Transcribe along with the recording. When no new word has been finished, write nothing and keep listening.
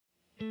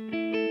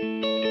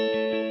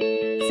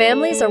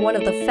Families are one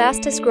of the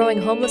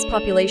fastest-growing homeless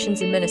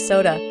populations in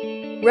Minnesota,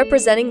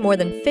 representing more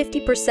than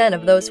 50%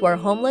 of those who are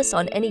homeless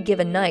on any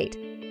given night.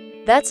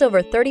 That's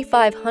over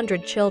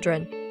 3,500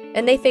 children,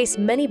 and they face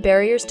many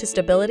barriers to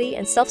stability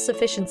and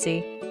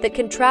self-sufficiency that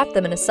can trap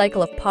them in a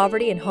cycle of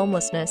poverty and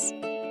homelessness.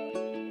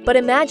 But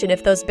imagine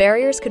if those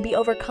barriers could be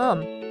overcome.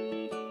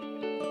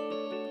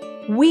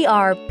 We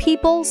are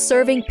People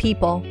Serving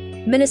People,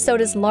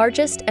 Minnesota's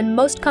largest and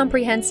most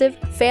comprehensive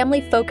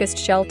family-focused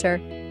shelter.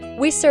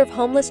 We serve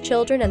homeless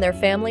children and their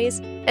families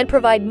and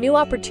provide new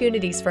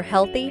opportunities for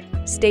healthy,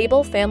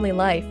 stable family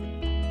life.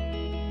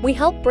 We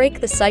help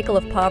break the cycle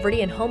of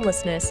poverty and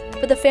homelessness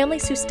for the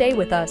families who stay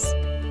with us.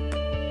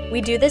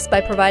 We do this by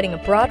providing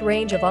a broad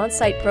range of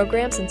on-site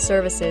programs and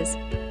services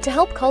to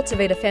help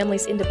cultivate a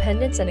family's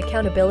independence and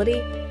accountability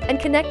and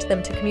connect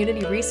them to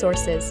community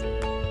resources.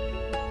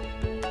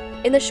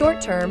 In the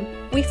short term,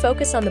 we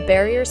focus on the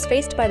barriers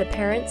faced by the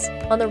parents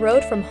on the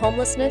road from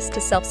homelessness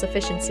to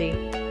self-sufficiency.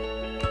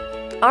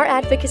 Our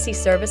advocacy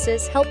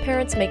services help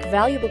parents make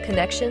valuable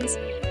connections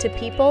to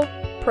people,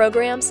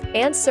 programs,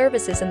 and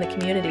services in the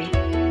community.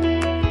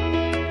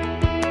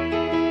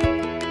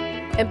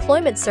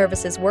 Employment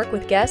services work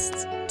with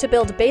guests to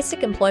build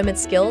basic employment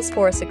skills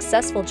for a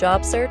successful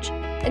job search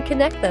and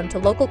connect them to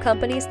local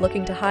companies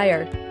looking to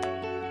hire.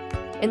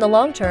 In the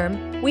long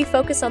term, we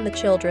focus on the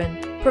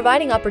children,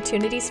 providing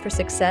opportunities for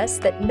success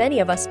that many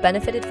of us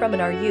benefited from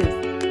in our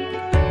youth.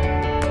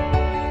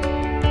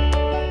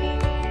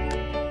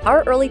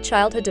 Our early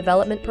childhood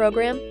development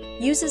program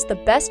uses the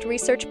best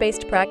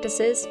research-based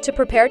practices to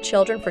prepare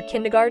children for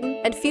kindergarten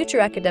and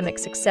future academic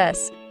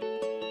success.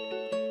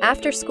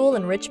 After-school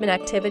enrichment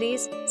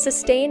activities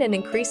sustain and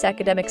increase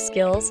academic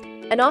skills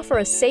and offer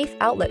a safe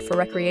outlet for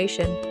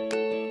recreation.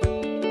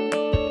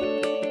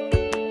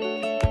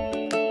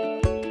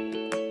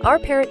 Our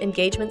parent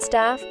engagement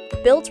staff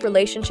builds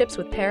relationships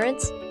with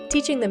parents,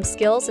 teaching them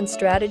skills and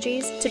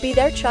strategies to be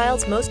their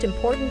child's most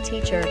important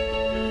teacher.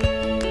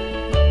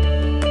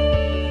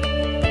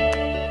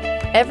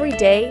 Every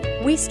day,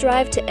 we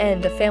strive to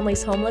end a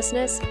family's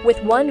homelessness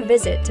with one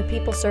visit to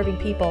People Serving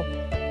People.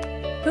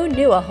 Who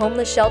knew a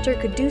homeless shelter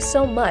could do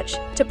so much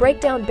to break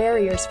down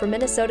barriers for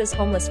Minnesota's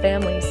homeless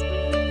families?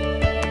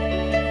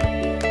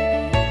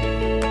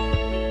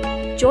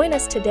 Join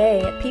us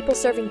today at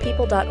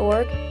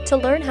peopleservingpeople.org to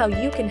learn how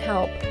you can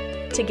help.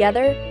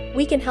 Together,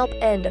 we can help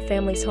end a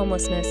family's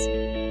homelessness.